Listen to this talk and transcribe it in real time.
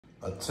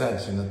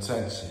Attention,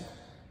 attention.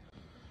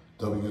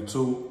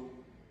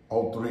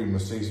 W203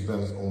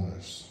 Mercedes-Benz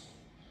owners.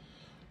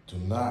 Do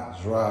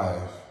not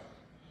drive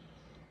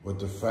with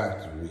the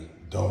factory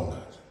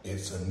donut.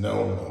 It's a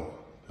no-no.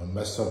 It'll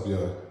mess up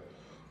your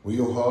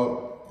wheel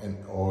hub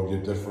or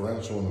your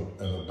differential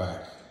in the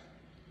back.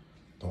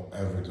 Don't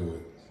ever do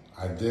it.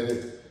 I did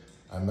it.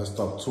 I messed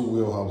up 2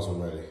 wheel hubs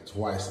already.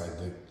 Twice I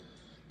did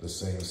the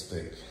same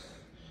mistake.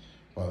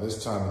 But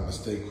this time the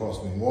mistake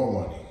cost me more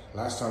money.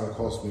 Last time it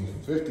cost me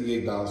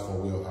 $58 for a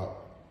wheel hub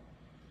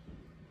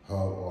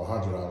or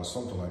 $100,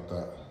 something like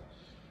that.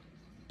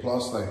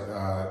 Plus like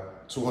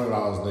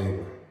 $200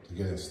 labor to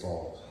get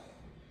installed.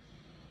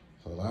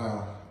 So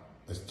now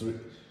it's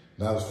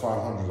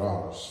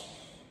 $500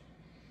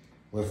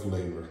 with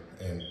labor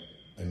and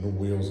new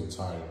wheels and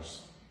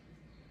tires.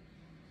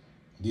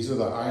 These are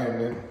the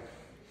Ironman.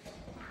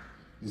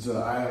 These are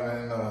the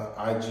Ironman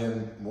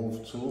iGen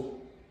Move 2.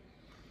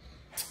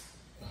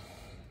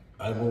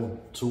 I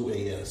moved 2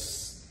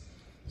 AS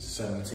 17.